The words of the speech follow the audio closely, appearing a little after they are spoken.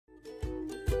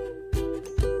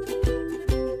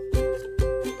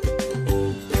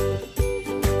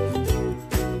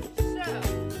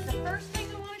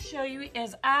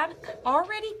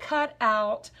already cut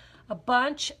out a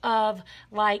bunch of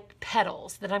like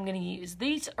petals that I'm going to use.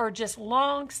 These are just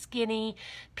long, skinny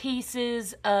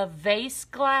pieces of vase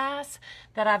glass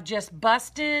that I've just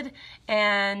busted,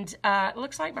 and it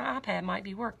looks like my iPad might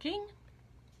be working.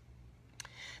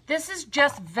 This is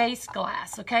just vase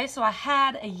glass, okay? So I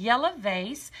had a yellow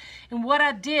vase, and what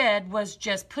I did was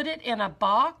just put it in a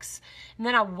box, and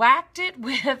then I whacked it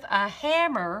with a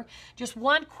hammer, just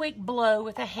one quick blow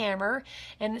with a hammer,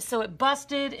 and so it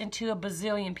busted into a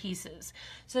bazillion pieces.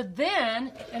 So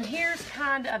then, and here's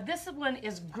kind of, this one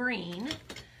is green.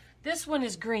 This one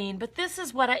is green, but this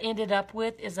is what I ended up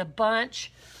with, is a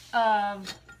bunch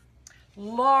of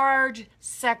large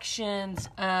sections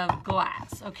of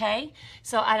glass, okay?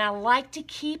 So, and I like to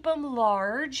keep them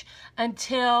large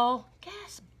until,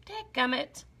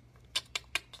 dadgummit,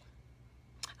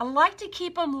 I like to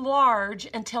keep them large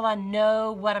until I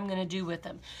know what I'm going to do with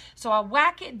them. So I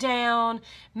whack it down,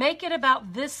 make it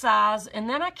about this size, and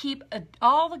then I keep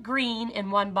all the green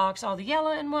in one box, all the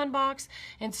yellow in one box,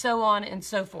 and so on and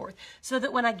so forth. So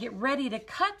that when I get ready to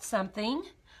cut something,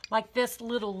 like this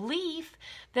little leaf,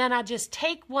 then I just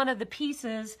take one of the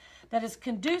pieces that is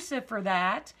conducive for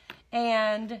that,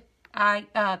 and I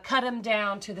cut them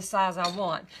down to the size I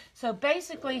want. So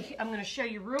basically, I'm going to show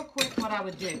you real quick what I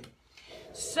would do.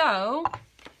 So,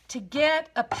 to get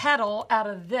a petal out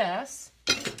of this,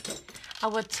 I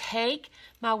would take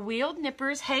my wheeled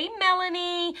nippers. Hey,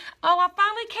 Melanie. Oh, I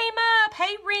finally came up.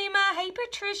 Hey, Rima. Hey,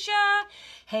 Patricia.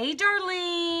 Hey,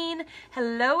 Darlene.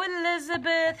 Hello,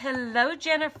 Elizabeth. Hello,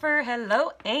 Jennifer.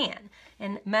 Hello, Anne.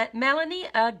 And Melanie,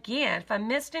 again, if I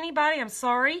missed anybody, I'm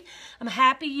sorry. I'm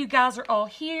happy you guys are all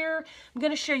here. I'm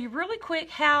going to show you really quick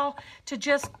how to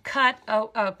just cut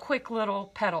a quick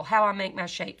little petal, how I make my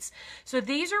shapes. So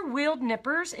these are wheeled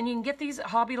nippers, and you can get these at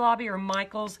Hobby Lobby or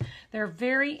Michael's. They're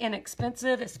very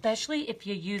inexpensive, especially if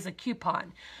you use a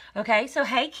coupon. Okay, so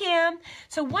hey, Kim.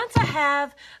 So once I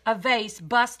have a vase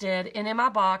busted and in my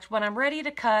box, when I'm ready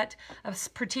to cut a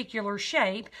particular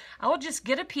shape, I will just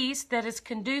get a piece that is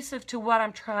conducive to what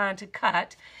I'm trying to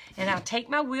cut, and I'll take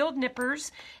my wheeled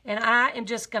nippers, and I am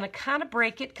just going to kind of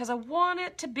break it because I want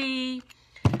it to be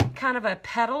kind of a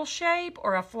petal shape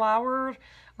or a flower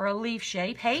or a leaf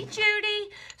shape. Hey, Judy.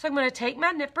 So I'm going to take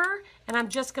my nipper, and I'm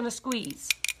just going to squeeze.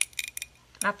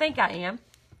 I think I am.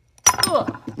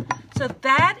 Ugh. So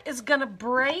that is going to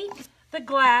break the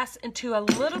glass into a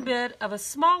little bit of a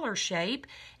smaller shape.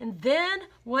 And then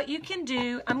what you can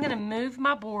do, I'm going to move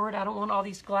my board. I don't want all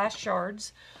these glass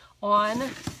shards on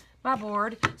my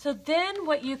board. So then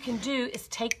what you can do is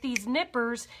take these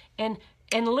nippers and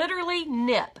literally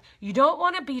nip. You don't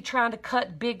want to be trying to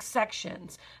cut big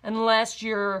sections unless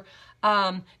you're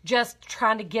just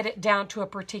trying to get it down to a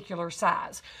particular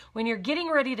size. When you're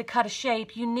getting ready to cut a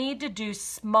shape, you need to do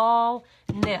small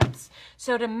nips.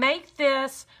 So to make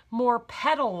this more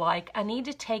petal-like, I need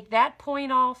to take that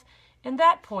point off and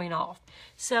that point off.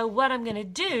 So what I'm going to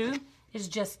do is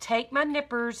just take my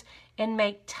nippers and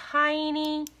make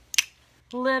tiny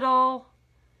little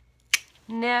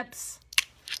nips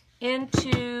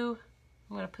into,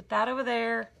 I'm going to put that over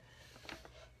there,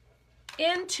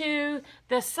 into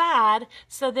the side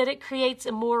so that it creates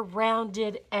a more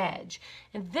rounded edge.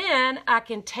 And then I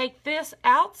can take this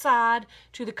outside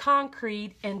to the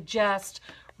concrete and just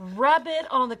rub it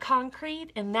on the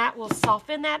concrete, and that will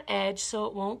soften that edge so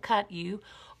it won't cut you.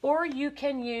 Or you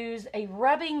can use a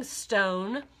rubbing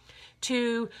stone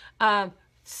to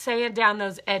sand down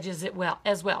those edges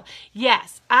as well.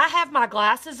 Yes, I have my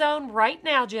glasses on right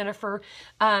now, Jennifer.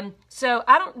 So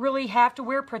I don't really have to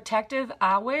wear protective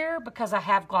eyewear because I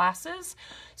have glasses.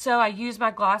 So I use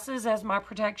my glasses as my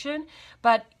protection.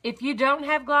 But if you don't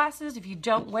have glasses, if you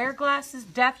don't wear glasses,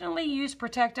 definitely use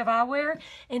protective eyewear,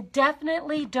 and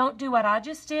definitely don't do what I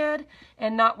just did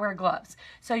and not wear gloves.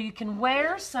 So you can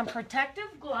wear some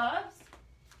protective gloves.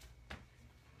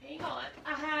 Hang on.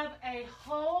 I have a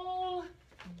whole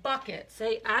bucket.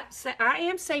 See, I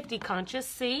am safety conscious,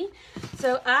 see?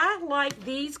 So I like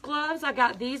these gloves. I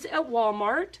got these at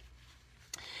Walmart,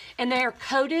 and they are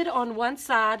coated on one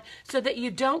side so that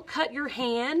you don't cut your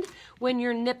hand when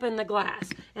you're nipping the glass.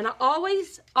 And I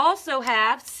also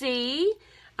have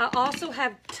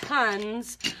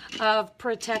tons of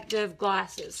protective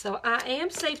glasses. So I am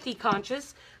safety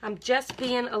conscious. I'm just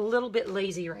being a little bit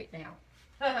lazy right now.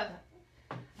 A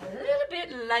little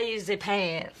bit lazy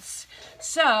pants.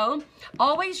 So,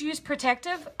 always use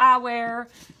protective eyewear,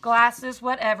 glasses,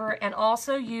 whatever, and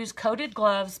also use coated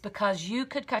gloves because you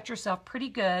could cut yourself pretty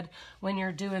good when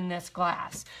you're doing this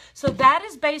glass. So that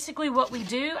is basically what we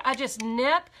do. I just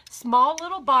nip small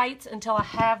little bites until I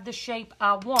have the shape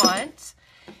I want.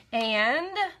 And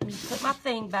let me put my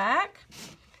thing back.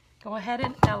 Go ahead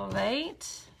and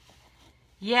elevate.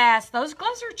 Yes, those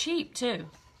gloves are cheap too.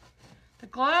 The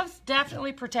gloves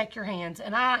definitely protect your hands,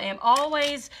 and I am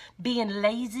always being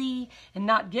lazy and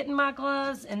not getting my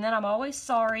gloves, and then I'm always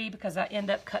sorry because I end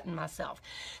up cutting myself.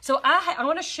 So I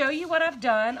want to show you what I've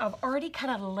done. I've already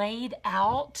kind of laid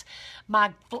out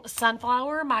my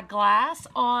sunflower, my glass,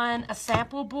 on a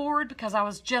sample board because I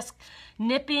was just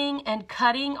nipping and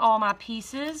cutting all my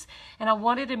pieces, and I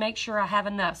wanted to make sure I have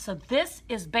enough. So this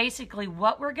is basically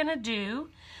what we're going to do,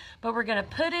 but we're going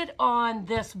to put it on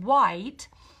this white.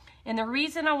 And the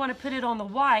reason I want to put it on the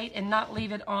white and not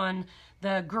leave it on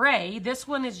the gray, this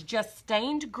one is just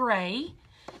stained gray,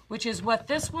 which is what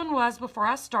this one was before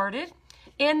I started,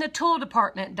 in the tool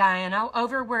department, Diana,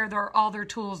 over where all their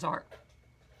tools are.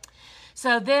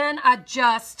 So then I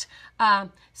just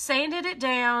sanded it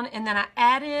down, and then I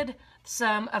added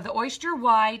some of the oyster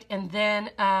white, and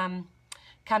then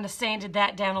kind of sanded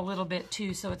that down a little bit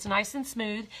too, so it's nice and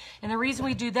smooth. And the reason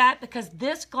we do that, because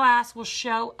this glass will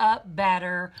show up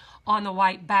better on the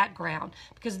white background,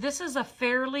 because this is a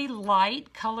fairly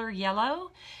light color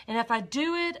yellow, and if I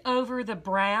do it over the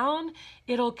brown,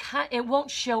 it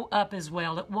won't show up as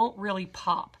well. It won't really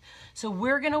pop. So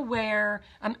we're gonna wear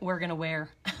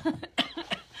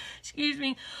excuse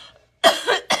me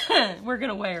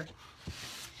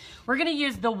we're gonna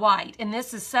use the white, and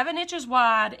this is 7 inches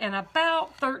wide and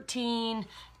about 13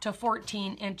 to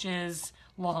 14 inches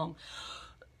long.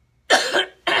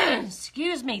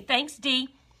 Excuse me. Thanks, Dee.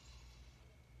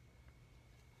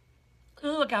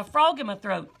 Ooh, I got a frog in my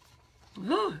throat.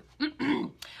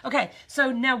 Okay,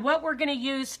 so now what we're gonna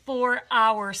use for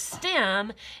our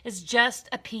stem is just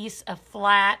a piece of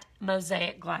flat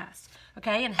mosaic glass.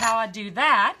 Okay, and how I do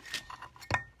that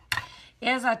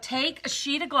is I take a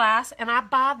sheet of glass, and I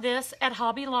buy this at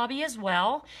Hobby Lobby as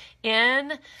well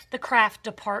in the craft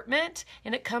department,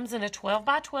 and it comes in a 12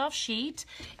 by 12 sheet,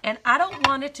 and I don't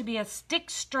want it to be a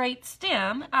stick straight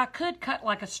stem. I could cut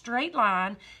like a straight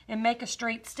line and make a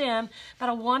straight stem, but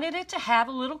I wanted it to have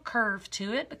a little curve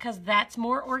to it because that's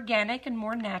more organic and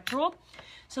more natural.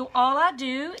 So all I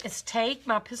do is take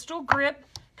my pistol grip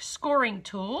scoring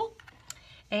tool,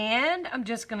 and I'm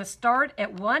just going to start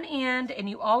at one end, and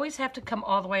you always have to come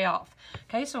all the way off.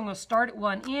 Okay, so I'm going to start at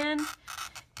one end,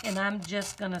 and I'm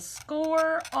just going to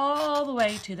score all the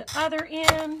way to the other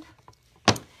end.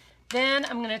 Then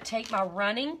I'm going to take my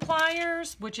running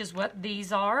pliers, which is what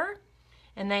these are,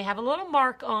 and they have a little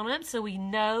mark on them so we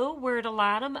know where to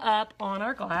line them up on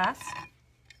our glass.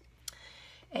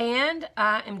 And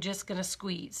I am just going to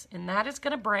squeeze, and that is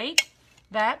going to break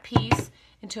that piece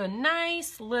into a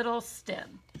nice little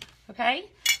stem. Okay,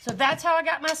 so that's how I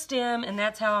got my stem, and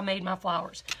that's how I made my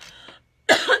flowers.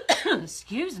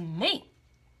 Excuse me.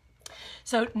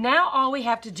 So now all we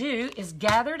have to do is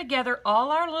gather together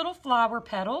all our little flower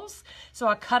petals. So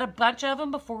I cut a bunch of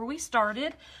them before we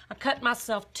started. I cut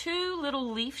myself 2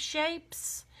 little leaf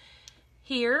shapes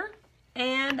here,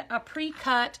 and I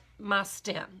pre-cut my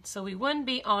stem so we wouldn't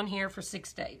be on here for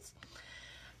 6 days.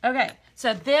 Okay,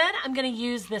 so then I'm going to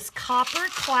use this copper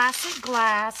classic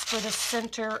glass for the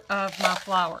center of my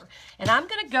flower. And I'm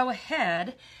going to go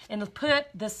ahead and put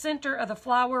the center of the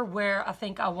flower where I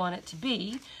think I want it to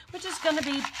be, which is going to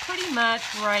be pretty much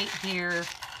right here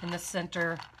in the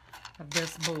center of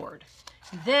this board.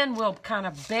 Then we'll kind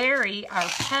of bury our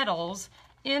petals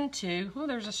into, oh,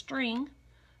 there's a string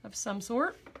of some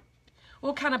sort.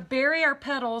 We'll kind of bury our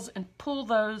petals and pull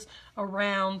those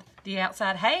around the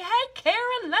outside. Hey,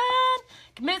 Caroline!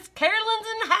 Miss Carolyn's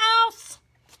in the house.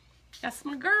 That's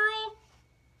my girl.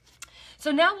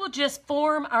 So now we'll just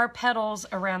form our petals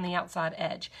around the outside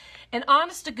edge. And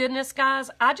honest to goodness, guys,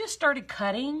 I just started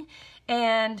cutting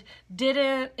and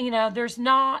didn't, there's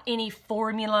not any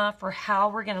formula for how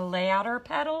we're going to lay out our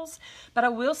petals. But I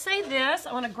will say this.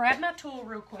 I want to grab my tool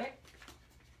real quick.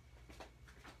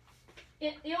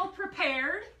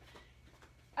 Ill-prepared.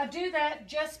 I do that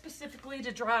just specifically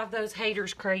to drive those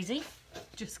haters crazy.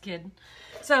 Just kidding.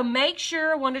 So make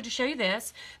sure, I wanted to show you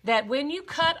this, that when you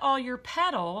cut all your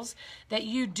petals, that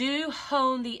you do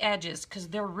hone the edges because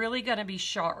they're really going to be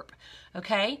sharp.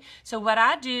 Okay? So what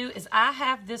I do is I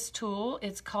have this tool.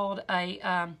 It's called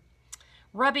a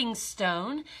rubbing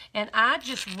stone, and I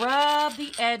just rub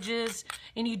the edges,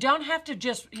 and you don't have to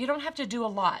do a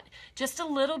lot. Just a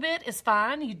little bit is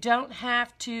fine. You don't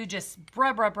have to just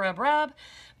rub.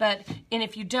 And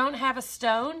if you don't have a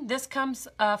stone, this comes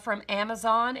from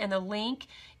Amazon, and the link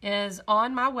is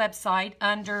on my website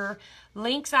under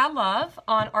links I love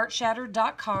on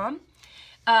artshattered.com.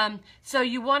 So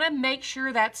you want to make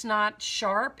sure that's not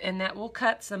sharp, and that will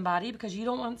cut somebody, because you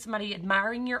don't want somebody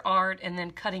admiring your art and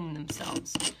then cutting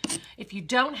themselves. If you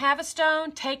don't have a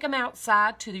stone, take them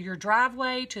outside to your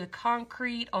driveway, to the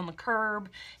concrete on the curb,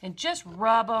 and just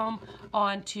rub them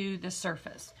onto the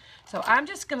surface. So I'm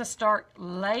just going to start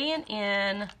laying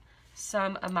in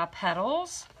some of my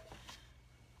petals.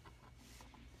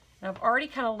 I've already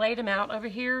kind of laid them out over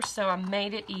here, so I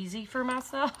made it easy for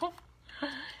myself.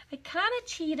 I kind of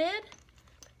cheated,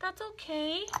 but that's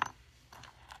okay.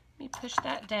 Let me push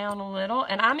that down a little,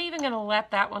 and I'm even going to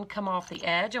let that one come off the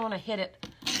edge. I want to hit it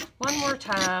one more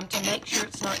time to make sure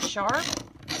it's not sharp.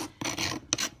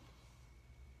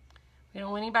 We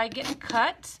don't want anybody getting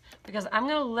cut, because I'm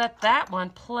going to let that one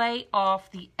play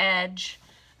off the edge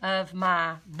of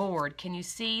my board. Can you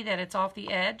see that it's off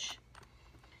the edge?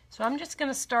 So I'm just going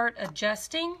to start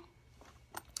adjusting,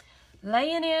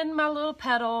 laying in my little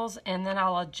petals, and then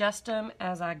I'll adjust them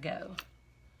as I go.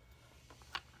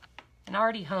 And I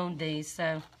already honed these,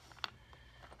 so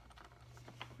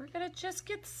we're going to just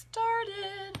get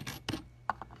started.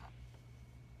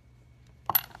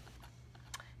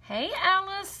 Hey,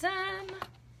 Allison.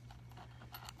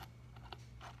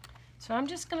 So I'm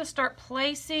just going to start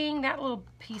placing, that little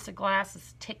piece of glass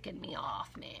is ticking me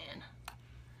off, man.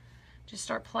 Just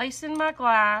start placing my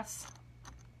glass.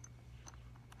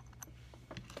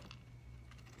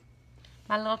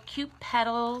 My little cute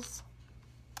petals.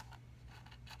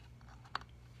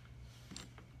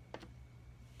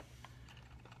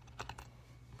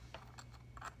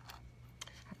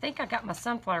 I think I got my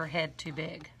sunflower head too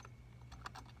big.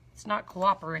 It's not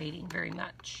cooperating very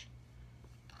much.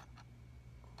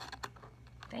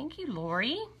 Thank you,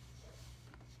 Lori.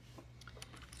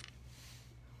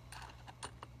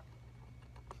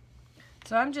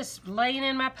 So I'm just laying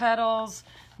in my petals,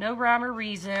 no rhyme or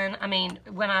reason. I mean,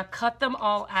 when I cut them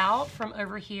all out from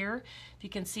over here, if you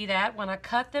can see that, when I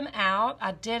cut them out,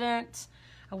 I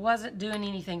wasn't doing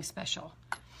anything special.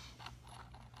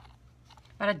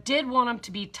 But I did want them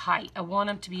to be tight. I want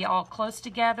them to be all close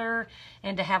together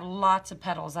and to have lots of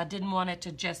petals. I didn't want it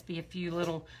to just be a few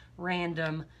little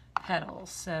random petals.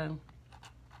 So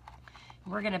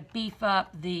we're going to beef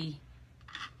up the,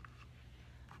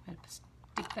 I'm going to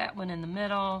stick that one in the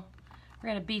middle. We're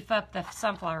going to beef up the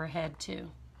sunflower head too.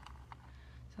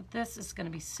 So this is going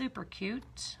to be super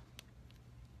cute.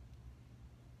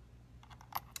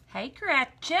 Hey,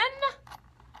 Gretchen.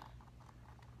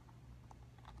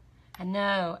 I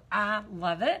know, I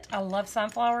love it. I love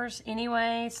sunflowers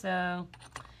anyway, so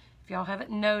if y'all haven't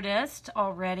noticed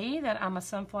already that I'm a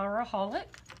sunflower-aholic.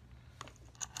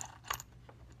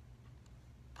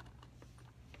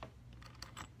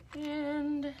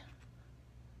 And a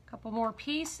couple more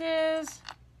pieces.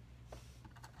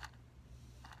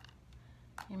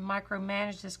 You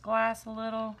micromanage this glass a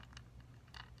little.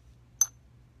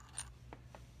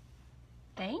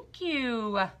 Thank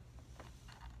you.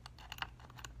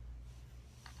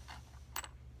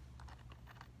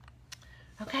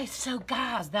 Okay, so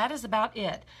guys, that is about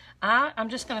it. I'm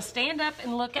just going to stand up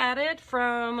and look at it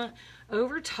from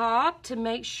over top to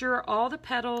make sure all the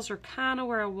petals are kind of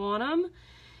where I want them.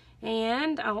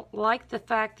 And I like the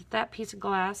fact that that piece of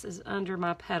glass is under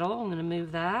my petal. I'm going to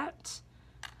move that.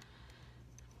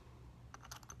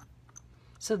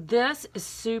 So this is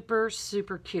super,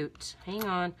 super cute. Hang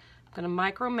on. I'm going to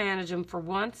micromanage them for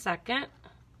 1 second.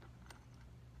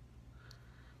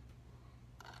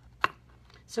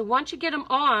 So once you get them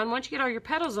on, once you get all your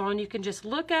petals on, you can just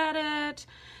look at it,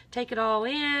 take it all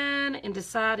in, and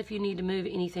decide if you need to move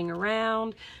anything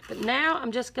around. But now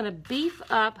I'm just going to beef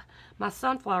up my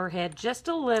sunflower head just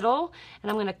a little,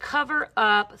 and I'm going to cover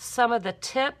up some of the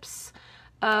tips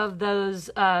of those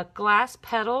glass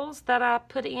petals that I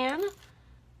put in.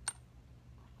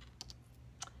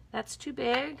 That's too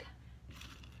big.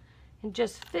 And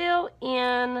just fill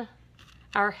in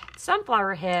our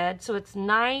sunflower head so it's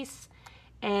nice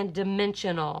and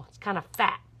dimensional. It's kind of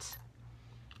fat.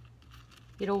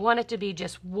 You don't want it to be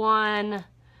just one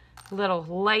little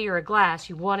layer of glass.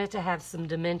 You want it to have some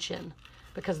dimension,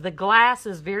 because the glass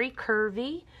is very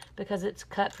curvy because it's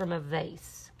cut from a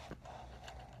vase.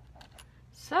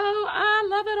 So I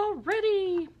love it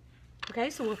already. Okay,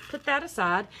 so we'll put that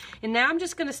aside. And now I'm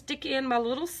just going to stick in my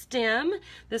little stem.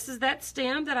 This is that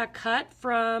stem that I cut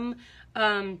from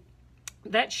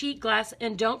that sheet glass.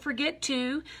 And don't forget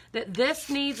too that this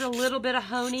needs a little bit of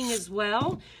honing as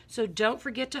well, so don't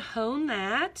forget to hone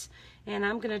that. And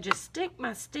I'm going to just stick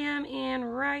my stem in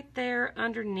right there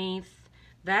underneath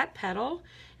that petal.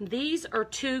 And these are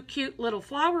 2 cute little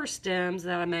flower stems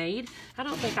that I made. I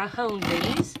don't think I honed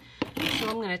these, so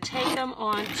I'm going to take them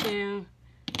onto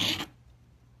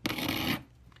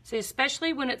So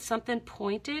especially when it's something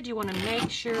pointed, you want to make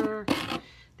sure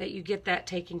that you get that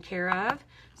taken care of.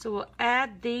 So we'll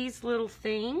add these little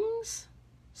things.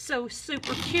 So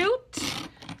super cute.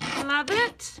 Love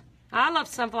it. I love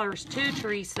sunflowers too,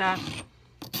 Teresa.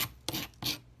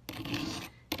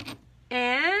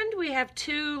 And we have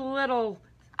two little,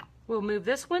 we'll move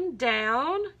this one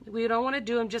down. We don't want to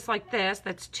do them just like this.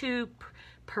 That's too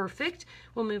perfect.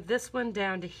 We'll move this one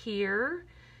down to here.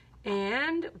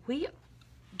 And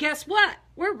guess what?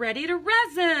 We're ready to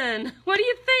resin. What do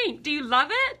you think? Do you love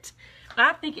it?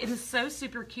 I think it is so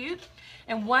super cute.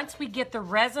 And once we get the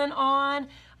resin on,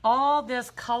 all this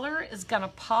color is gonna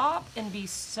pop and be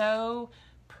so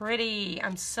pretty.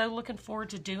 I'm so looking forward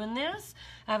to doing this.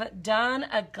 I haven't done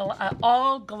a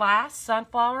all glass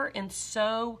sunflower in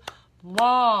so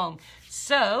long.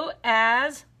 So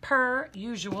as per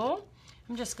usual,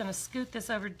 I'm just gonna scoot this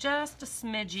over just a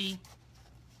smidgy.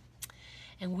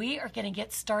 And we are gonna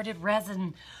get started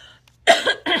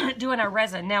doing our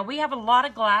resin. Now we have a lot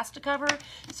of glass to cover,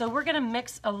 so we're gonna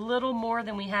mix a little more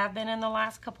than we have been in the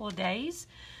last couple of days.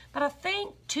 But I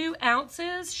think 2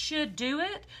 ounces should do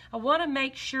it. I wanna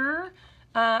make sure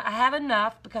I have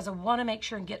enough because I wanna make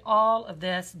sure and get all of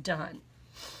this done.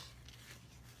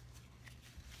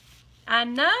 I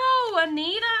know,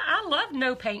 Anita, I love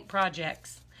no paint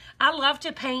projects. I love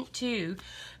to paint too,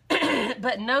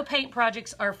 but no paint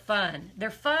projects are fun. They're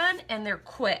fun and they're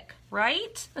quick,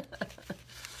 right?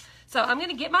 So I'm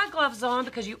gonna get my gloves on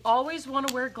because you always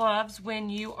wanna wear gloves when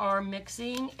you are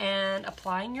mixing and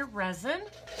applying your resin.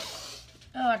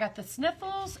 Oh, I got the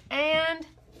sniffles and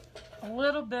a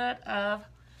little bit of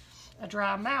a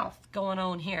dry mouth going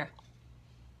on here.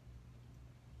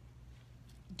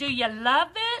 Do you love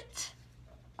it?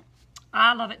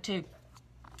 I love it too.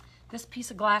 This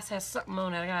piece of glass has something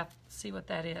on it. I gotta see what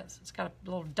that is. It's got a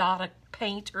little dot of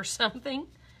paint or something.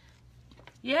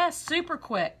 Yes, super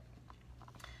quick.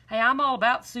 Hey, I'm all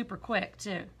about super quick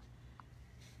too.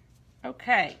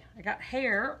 Okay, I got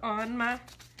hair on my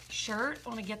shirt. I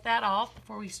want to get that off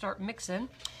before we start mixing.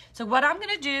 So what I'm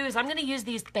going to do is I'm going to use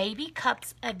these baby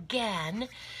cups again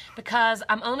because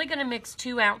I'm only going to mix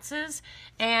 2 ounces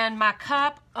and my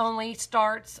cup only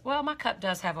starts, well, my cup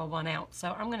does have a 1 ounce,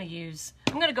 so I'm going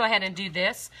to go ahead and do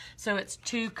this so it's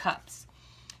 2 cups.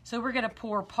 So we're going to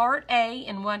pour part A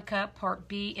in 1 cup, part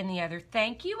B in the other.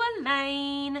 Thank you,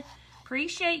 Elaine.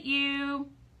 Appreciate you.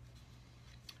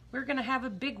 We're going to have a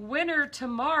big winner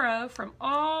tomorrow from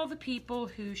all the people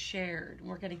who shared.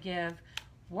 We're going to give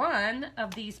one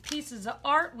of these pieces of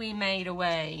art we made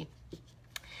away.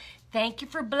 Thank you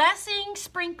for blessing,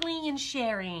 sprinkling, and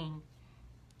sharing.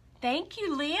 Thank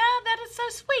you, Leah. That is so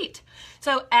sweet.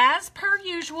 So as per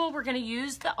usual, we're going to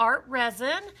use the art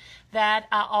resin that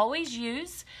I always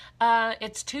use.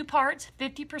 It's 2 parts,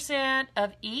 50%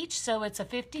 of each, so it's a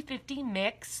 50-50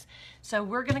 mix. So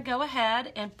we're going to go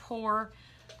ahead and pour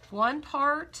 1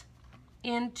 part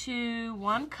into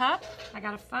 1 cup. I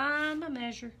got to find my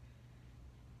measure.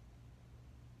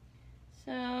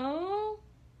 So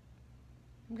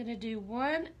I'm going to do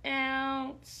 1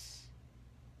 ounce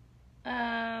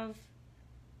of,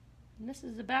 and this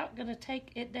is about going to take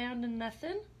it down to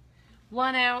nothing,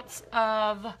 1 ounce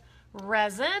of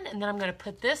resin, and then I'm going to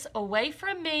put this away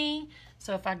from me.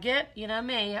 So if I get, you know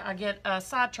me, I get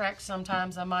sidetracked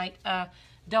sometimes. I might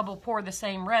double pour the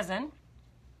same resin.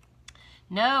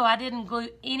 No, I didn't glue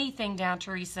anything down,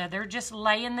 Teresa. They're just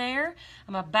laying there.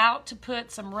 I'm about to put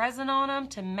some resin on them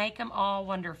to make them all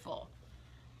wonderful.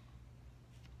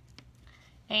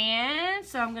 And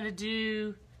so I'm going to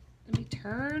do, let me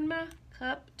turn my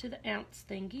cup to the ounce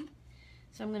thingy.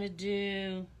 So I'm going to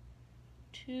do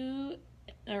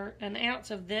 1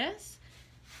 ounce of this.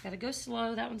 Got to go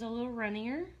slow. That one's a little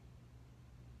runnier.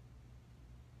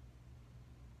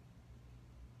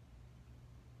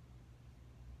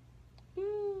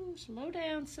 Ooh, slow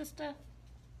down, sister.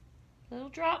 A little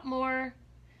drop more.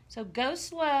 So go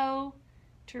slow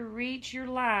to reach your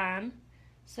line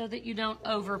so that you don't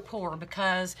over pour,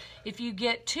 because if you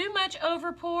get too much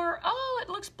over pour, oh, it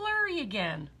looks blurry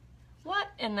again. What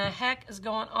in the heck is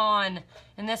going on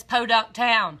in this podunk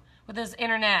town with this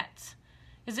internet?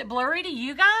 Is it blurry to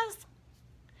you guys?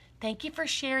 Thank you for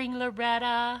sharing,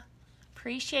 Loretta.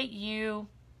 Appreciate you.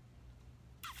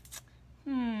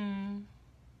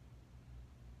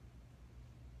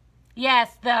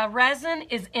 Yes, the resin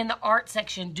is in the art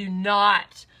section. Do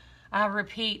not, I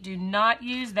repeat, do not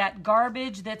use that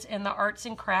garbage that's in the arts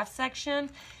and crafts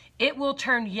section. It will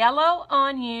turn yellow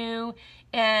on you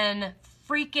in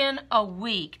freaking a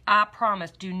week. I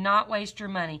promise. Do not waste your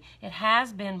money. It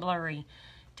has been blurry.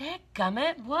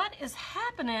 Dadgummit, what is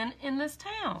happening in this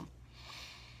town?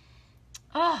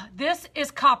 Oh, this is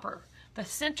copper. The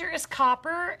center is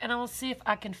copper, and I will see if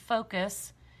I can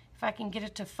focus, if I can get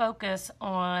it to focus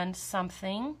on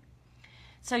something.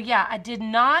 So yeah, I did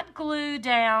not glue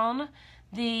down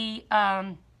the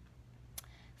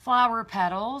flower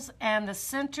petals, and the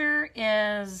center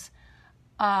is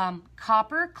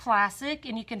Copper Classic,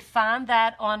 and you can find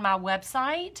that on my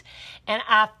website. And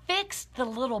I fixed the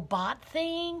little bot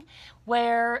thing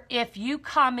where if you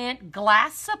comment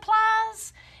glass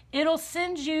supplies, it'll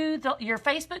send you, your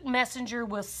Facebook Messenger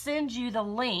will send you the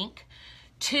link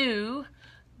to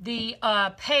the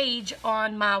page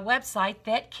on my website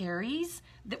that carries,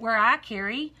 where I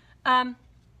carry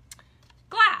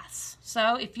glass.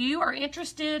 So if you are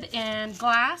interested in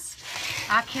glass,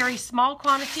 I carry small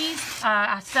quantities.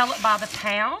 I sell it by the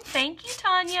pound. Thank you,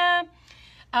 Tanya.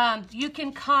 You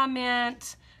can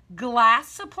comment glass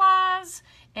supplies,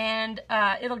 and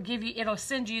it'll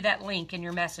send you that link in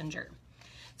your messenger.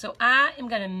 So I am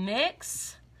going to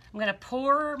mix. I'm going to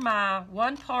pour my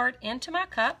 1 part into my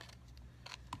cup.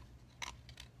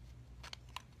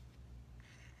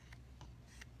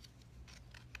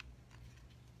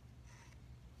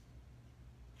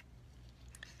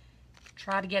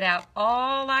 Try to get out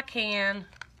all I can.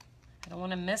 I don't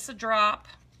want to miss a drop.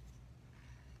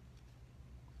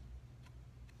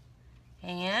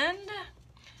 And,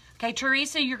 okay,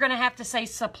 Teresa, you're going to have to say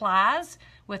supplies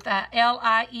with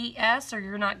L-I-E-S, or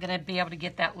you're not going to be able to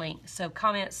get that link. So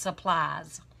comment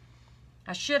supplies.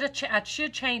 I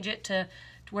should change it to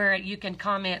where you can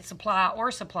comment supply or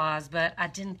supplies, but I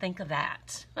didn't think of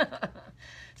that.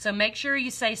 So make sure you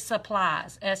say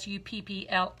supplies, S-U-P-P-L-I-E-S.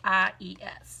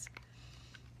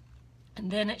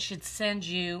 And then it should send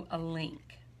you a link.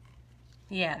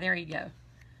 Yeah, there you go.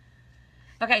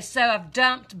 Okay, so I've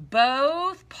dumped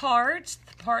both parts,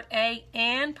 part A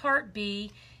and part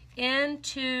B,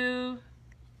 into,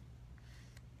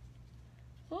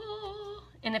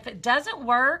 and if it doesn't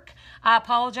work, I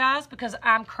apologize because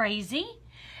I'm crazy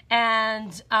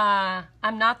and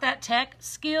I'm not that tech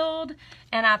skilled,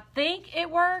 and I think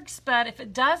it works, but if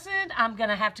it doesn't, I'm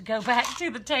gonna have to go back to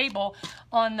the table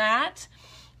on that.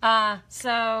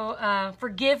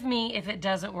 Forgive me if it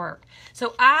doesn't work.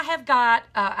 So I have got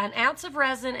an ounce of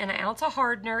resin and an ounce of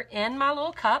hardener in my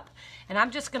little cup, and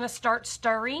I'm just going to start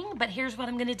stirring. But here's what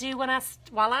I'm going to do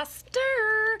while I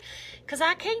stir, because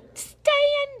I can't stay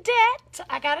in debt.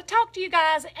 I got to talk to you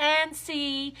guys and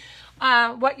see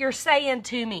what you're saying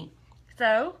to me.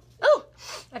 So,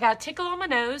 I got a tickle on my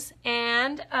nose,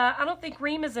 and I don't think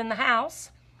Rima's in the house.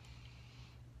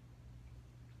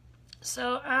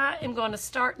 So I am going to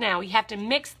start now. You have to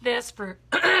mix this for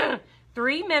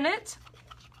 3 minutes.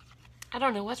 I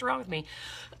don't know what's wrong with me.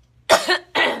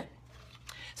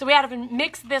 So we have to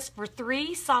mix this for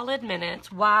 3 solid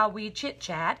minutes while we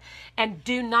chit-chat, and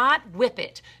do not whip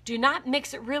it. Do not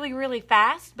mix it really, really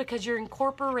fast, because you're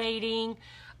incorporating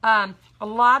a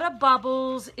lot of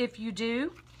bubbles if you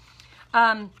do.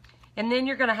 And then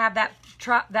you're going to have that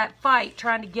fight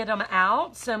trying to get them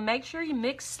out. So make sure you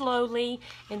mix slowly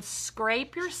and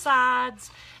scrape your sides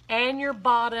and your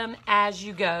bottom as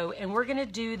you go. And we're going to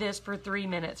do this for 3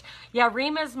 minutes. Yeah,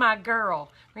 Rima's my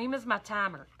girl. Rima's my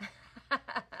timer. Crazy,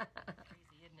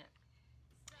 isn't it?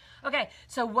 Okay,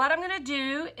 so what I'm going to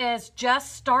do is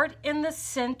just start in the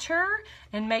center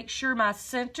and make sure my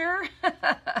center,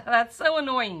 that's so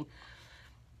annoying.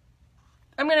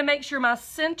 I'm going to make sure my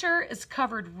center is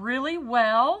covered really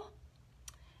well,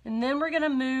 and then we're going to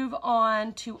move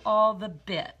on to all the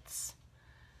bits.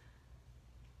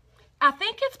 I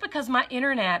think it's because my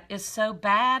internet is so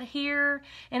bad here,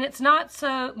 and it's not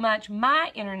so much my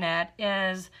internet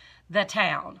as the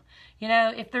town. You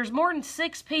know, if there's more than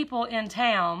 6 people in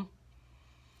town,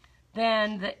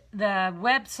 then the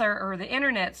web or the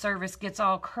internet service gets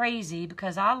all crazy,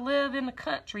 because I live in the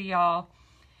country, y'all.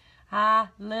 I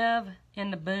live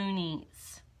in the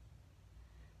boonies.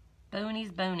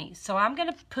 Boonies. So I'm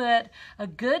going to put a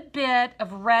good bit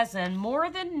of resin, more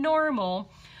than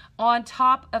normal, on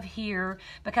top of here,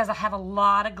 because I have a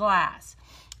lot of glass.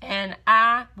 And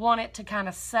I want it to kind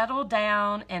of settle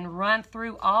down and run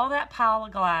through all that pile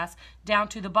of glass down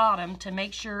to the bottom to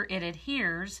make sure it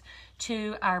adheres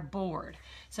to our board.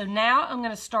 So now I'm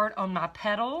going to start on my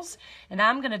petals, and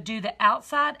I'm going to do the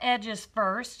outside edges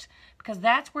first, because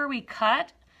that's where we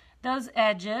cut those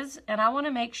edges, and I want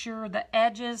to make sure the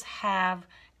edges have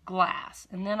glass.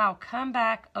 And then I'll come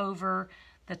back over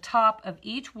the top of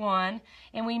each one,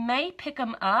 and we may pick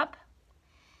them up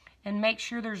and make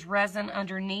sure there's resin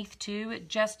underneath too. It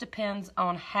just depends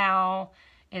on how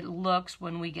it looks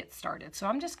when we get started. So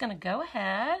I'm just going to go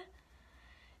ahead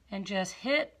and just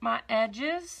hit my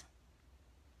edges.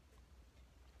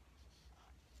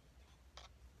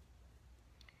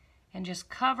 and just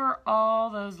cover all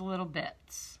those little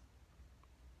bits.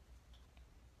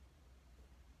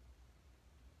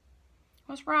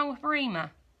 What's wrong with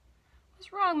Rima?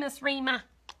 What's wrong, Miss Rima?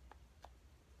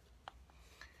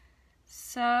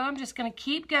 So I'm just going to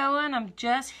keep going. I'm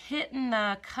just hitting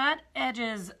the cut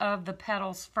edges of the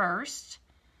petals first.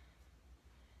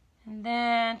 And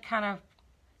then kind of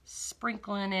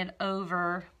sprinkling it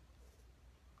over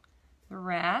the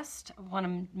rest. I want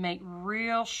to make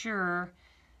real sure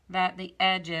that the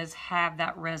edges have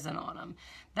that resin on them.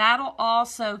 That'll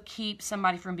also keep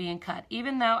somebody from being cut.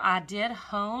 Even though I did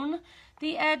hone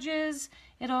the edges,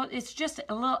 it's just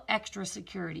a little extra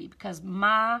security, because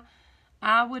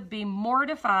I would be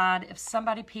mortified if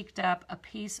somebody picked up a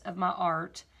piece of my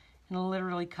art and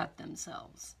literally cut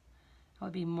themselves. I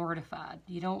would be mortified.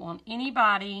 You don't want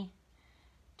anybody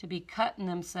to be cutting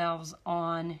themselves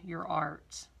on your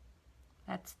art.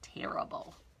 That's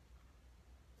terrible.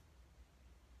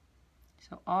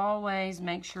 So always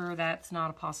make sure that's not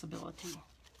a possibility.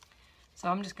 So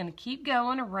I'm just going to keep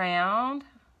going around.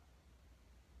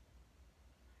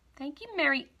 Thank you,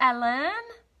 Mary Ellen.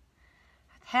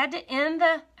 Had to end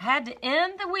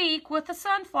the week with a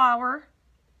sunflower.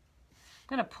 I'm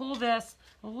going to pull this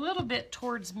a little bit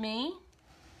towards me.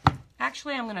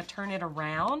 Actually, I'm going to turn it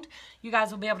around. You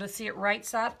guys will be able to see it right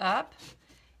side up.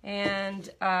 And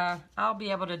I'll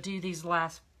be able to do these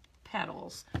last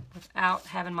petals without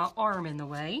having my arm in the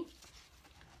way.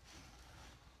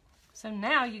 So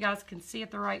now you guys can see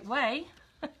it the right way,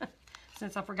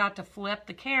 since I forgot to flip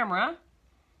the camera.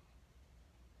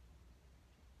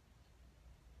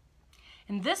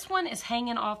 And this one is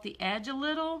hanging off the edge a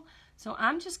little, so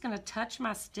I'm just going to touch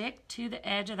my stick to the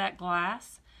edge of that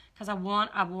glass, because I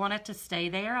want it to stay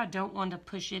there. I don't want to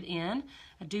push it in.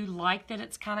 I do like that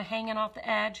it's kind of hanging off the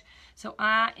edge. So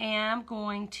I am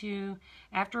going to,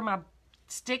 after my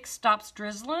stick stops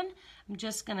drizzling, I'm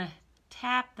just going to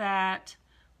tap that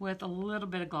with a little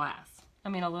bit of glass. I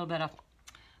mean, a little bit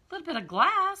of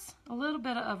glass, a little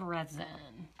bit of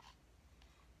resin.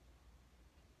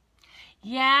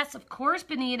 Yes, of course,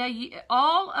 Benita.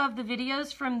 All of the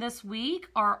videos from this week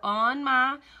are on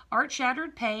my Art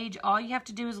Shattered page. All you have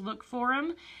to do is look for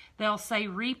them. They'll say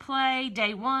replay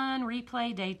day 1,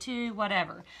 replay day 2,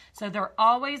 whatever. So they're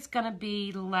always going to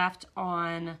be left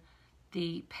on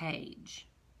the page.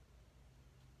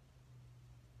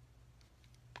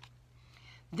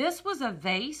 This was a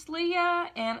vase,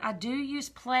 Leah, and I do use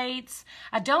plates.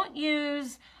 I don't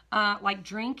use like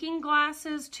drinking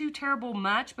glasses too terrible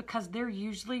much, because they're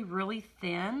usually really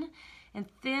thin, and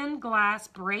thin glass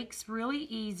breaks really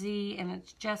easy, and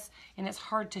it's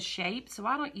hard to shape. So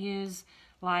I don't use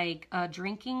like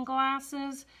drinking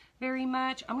glasses very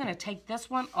much. I'm going to take this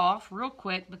one off real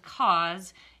quick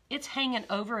because it's hanging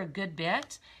over a good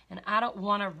bit, and I don't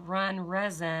want to run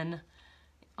resin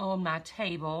on my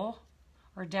table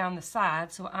or down the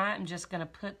side, so I'm just going to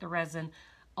put the resin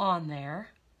on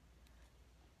there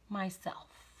myself.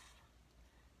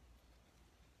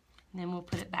 And then we'll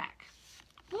put it back.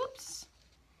 Whoops.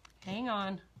 Hang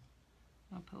on.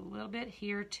 I'll put a little bit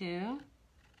here too.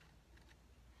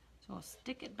 So I'll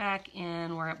stick it back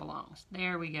in where it belongs.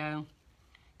 There we go.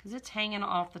 Because it's hanging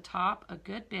off the top a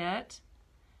good bit.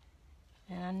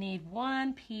 And I need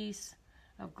one piece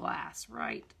of glass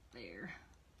right there.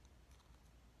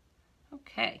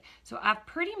 Okay, so I've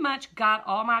pretty much got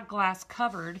all my glass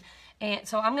covered, and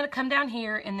so I'm going to come down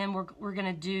here, and then we're going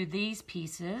to do these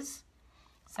pieces,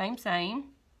 same, and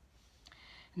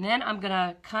then I'm going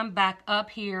to come back up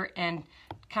here and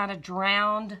kind of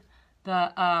drown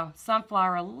the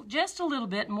sunflower just a little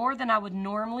bit more than I would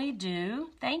normally do.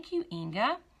 Thank you,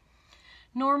 Inga.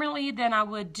 Normally than I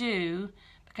would do,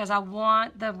 because I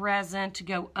want the resin to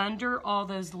go under all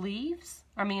those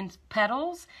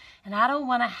petals, and I don't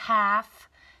want to have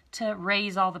to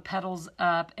raise all the petals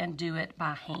up and do it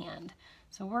by hand.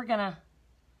 So we're going to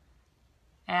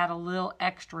add a little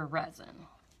extra resin.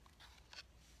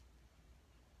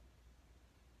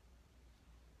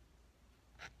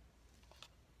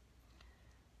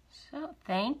 So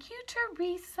thank you,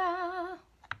 Teresa.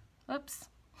 Oops.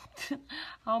 I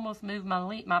almost moved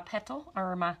my petal,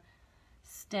 or my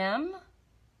stem.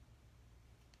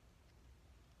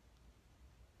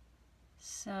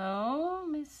 So,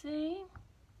 let me see.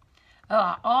 Oh,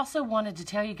 I also wanted to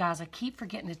tell you guys, I keep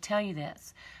forgetting to tell you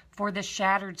this. For the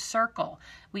Shattered Circle,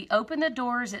 we open the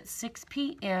doors at 6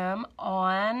 p.m.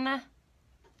 on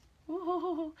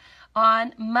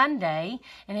Monday.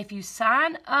 And if you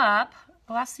sign up,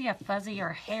 oh, I see a fuzzy or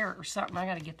hair or something. I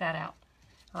got to get that out,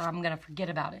 or I'm going to forget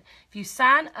about it. If you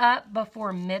sign up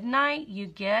before midnight, you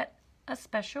get a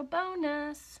special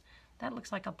bonus. That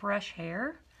looks like a brush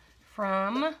hair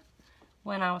from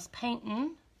when I was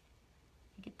painting.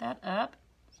 Get that up.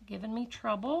 It's giving me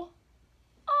trouble.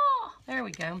 Oh, there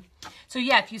we go. So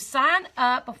yeah, if you sign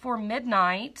up before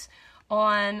midnight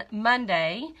on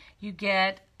Monday, you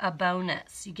get a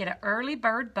bonus. You get an early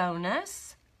bird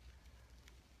bonus.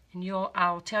 And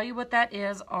I'll tell you what that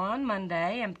is on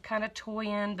Monday. I'm kind of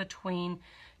toying between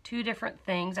two different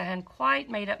things. I hadn't quite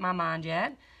made up my mind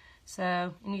yet.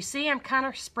 So, and you see I'm kind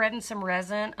of spreading some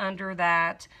resin under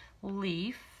that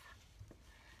leaf.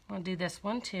 I'm going to do this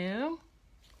one too.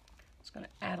 Just going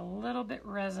to add a little bit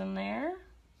resin there.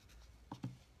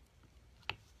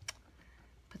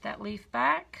 Put that leaf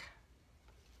back.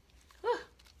 Whew.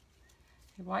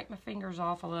 Wipe my fingers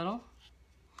off a little.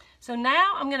 So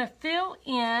now I'm going to fill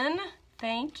in.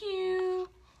 Thank you.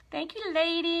 Thank you,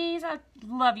 ladies. I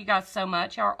love you guys so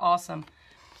much. Y'all are awesome.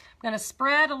 I'm going to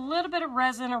spread a little bit of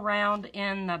resin around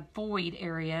in the void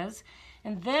areas.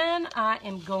 And then I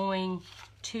am going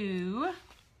to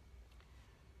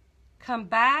come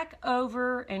back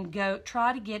over and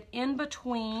try to get in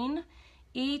between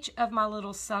each of my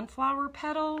little sunflower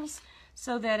petals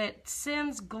so that it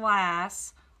sends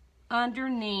glass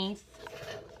underneath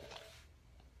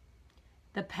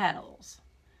the petals,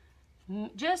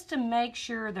 just to make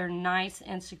sure they're nice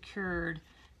and secured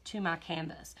to my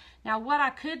canvas. Now what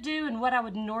I could do and what I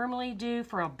would normally do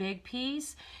for a big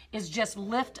piece is just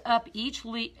lift up each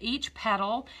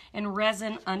petal and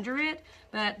resin under it,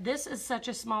 but this is such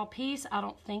a small piece, I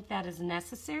don't think that is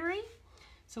necessary.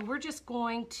 So we're just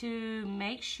going to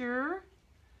make sure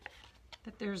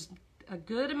that there's a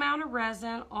good amount of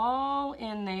resin all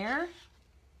in there.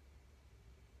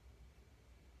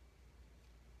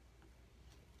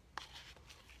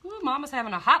 Ooh, Mama's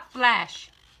having a hot flash.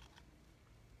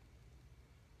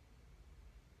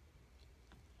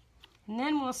 And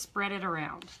then we'll spread it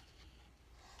around.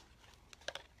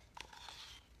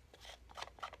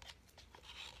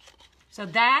 So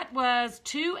that was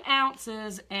 2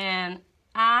 ounces, and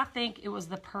I think it was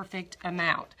the perfect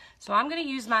amount. So I'm going to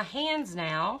use my hands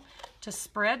now to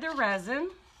spread the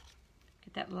resin.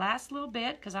 Get that last little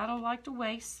bit because I don't like to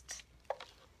waste.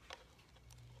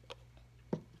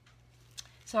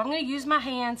 So I'm going to use my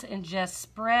hands and just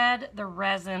spread the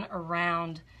resin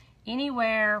around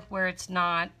anywhere where it's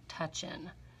not touching.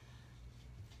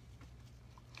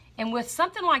 And with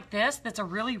something like this that's a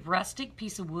really rustic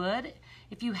piece of wood,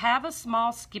 if you have a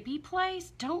small skippy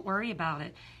place, don't worry about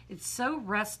it. It's so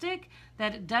rustic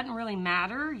that it doesn't really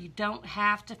matter. You don't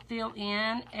have to fill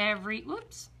in every,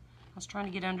 whoops, I was trying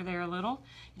to get under there a little.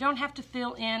 You don't have to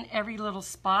fill in every little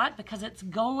spot because it's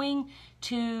going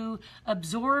to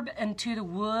absorb into the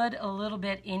wood a little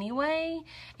bit anyway,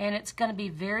 and it's going to be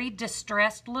very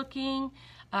distressed looking.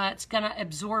 It's going to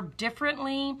absorb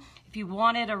differently. If you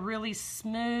wanted a really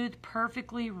smooth,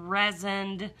 perfectly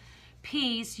resined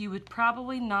piece, you would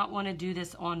probably not want to do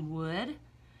this on wood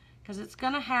because it's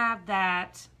going to have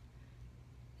that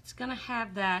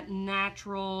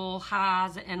natural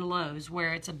highs and lows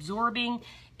where it's absorbing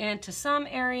into some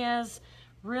areas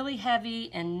really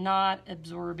heavy and not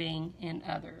absorbing in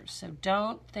others. So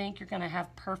don't think you're going to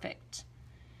have perfect.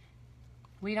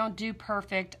 We don't do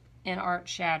perfect in Art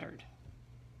Shattered.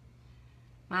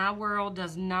 My world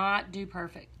does not do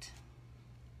perfect.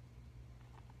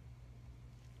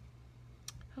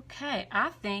 Okay, I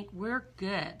think we're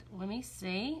good. Let me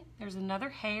see. There's another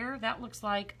hair. That looks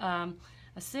like a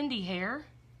Cindy hair.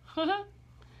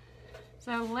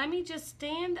 So let me just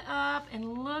stand up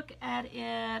and look at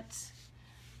it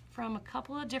from a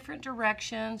couple of different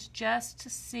directions just to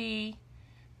see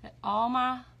that all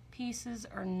my pieces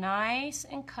are nice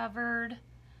and covered.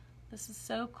 This is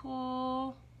so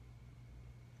cool.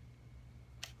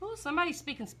 Oh, somebody's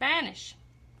speaking Spanish.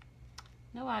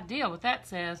 No idea what that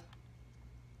says.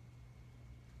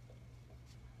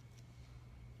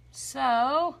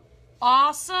 So,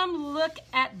 awesome. Look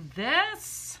at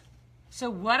this.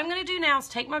 So what I'm going to do now is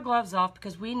take my gloves off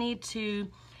because we need to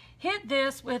hit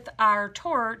this with our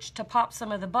torch to pop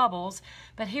some of the bubbles.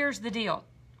 But here's the deal.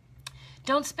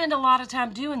 Don't spend a lot of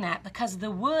time doing that because the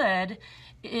wood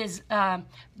has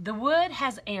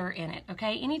air in it,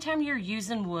 okay? Anytime you're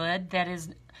using wood that is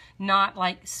not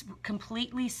like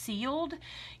completely sealed,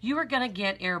 you are going to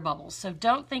get air bubbles. So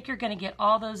don't think you're going to get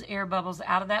all those air bubbles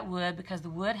out of that wood because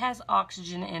the wood has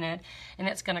oxygen in it and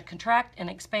it's going to contract and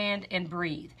expand and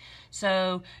breathe.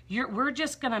 So we're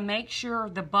just going to make sure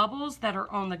the bubbles that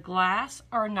are on the glass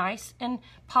are nice and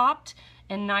popped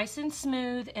and nice and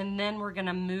smooth, and then we're going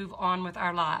to move on with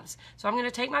our lives. So I'm going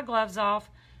to take my gloves off.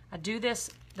 I do this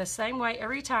the same way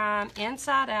every time,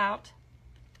 inside out,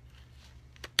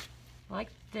 like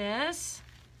this.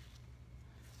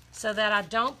 so that I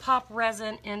don't pop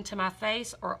resin into my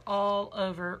face or all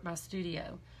over my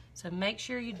studio. So make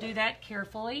sure you do that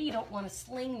carefully. You don't want to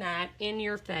sling that in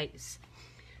your face.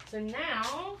 So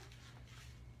now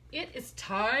it is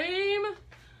time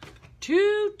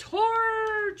to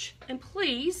torch. And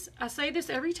please, I say this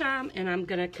every time and I'm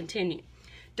gonna continue.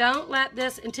 Don't let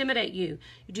this intimidate you.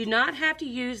 You do not have to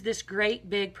use this great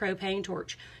big propane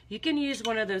torch. You can use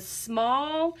one of those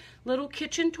small little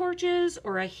kitchen torches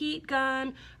or a heat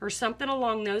gun or something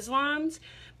along those lines.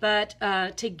 But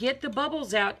to get the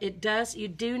bubbles out, you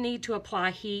do need to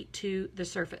apply heat to the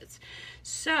surface.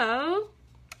 So,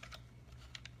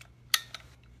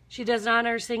 she does not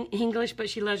understand English, but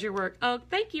she loves your work. Oh,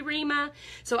 thank you, Rima.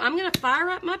 So I'm gonna fire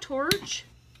up my torch.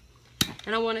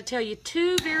 And I want to tell you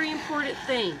two very important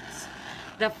things.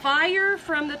 The fire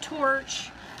from the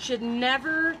torch should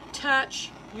never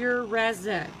touch your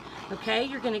resin, okay?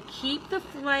 You're going to keep the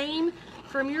flame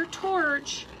from your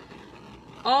torch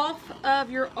off of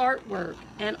your artwork.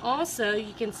 And also,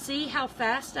 you can see how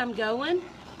fast I'm going.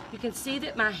 You can see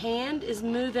that my hand is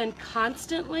moving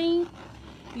constantly.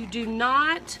 You do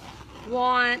not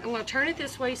want, I'm going to turn it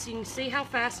this way so you can see how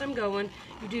fast I'm going.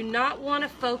 You do not want to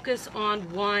focus on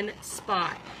one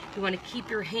spot. You want to keep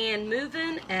your hand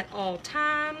moving at all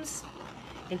times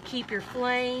and keep your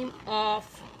flame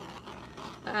off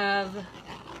of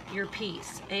your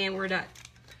piece. And we're done.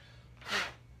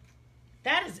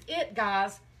 That is it,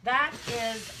 guys. That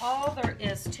is all there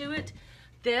is to it.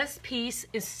 This piece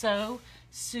is so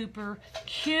super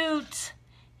cute.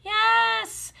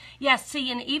 Yes. Yes,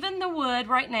 see, and even the wood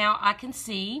right now, I can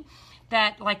see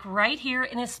that like right here,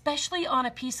 and especially on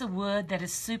a piece of wood that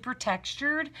is super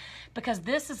textured, because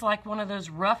this is like one of those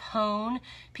rough hewn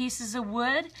pieces of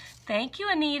wood. Thank you,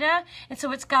 Anita. And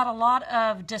so it's got a lot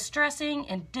of distressing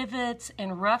and divots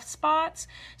and rough spots.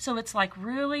 So it's like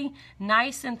really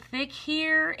nice and thick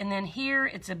here, and then here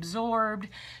it's absorbed.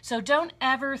 So don't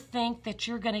ever think that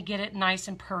you're gonna get it nice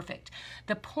and perfect.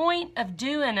 The point of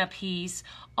doing a piece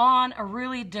on a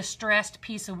really distressed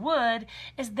piece of wood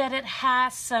is that it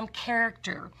has some character.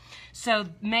 So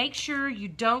make sure you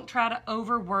don't try to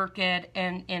overwork it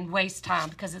and waste time,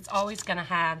 because it's always going to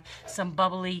have some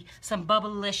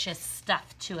bubblicious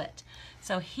stuff to it.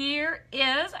 So here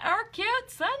is our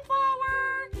cute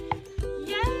sunflower.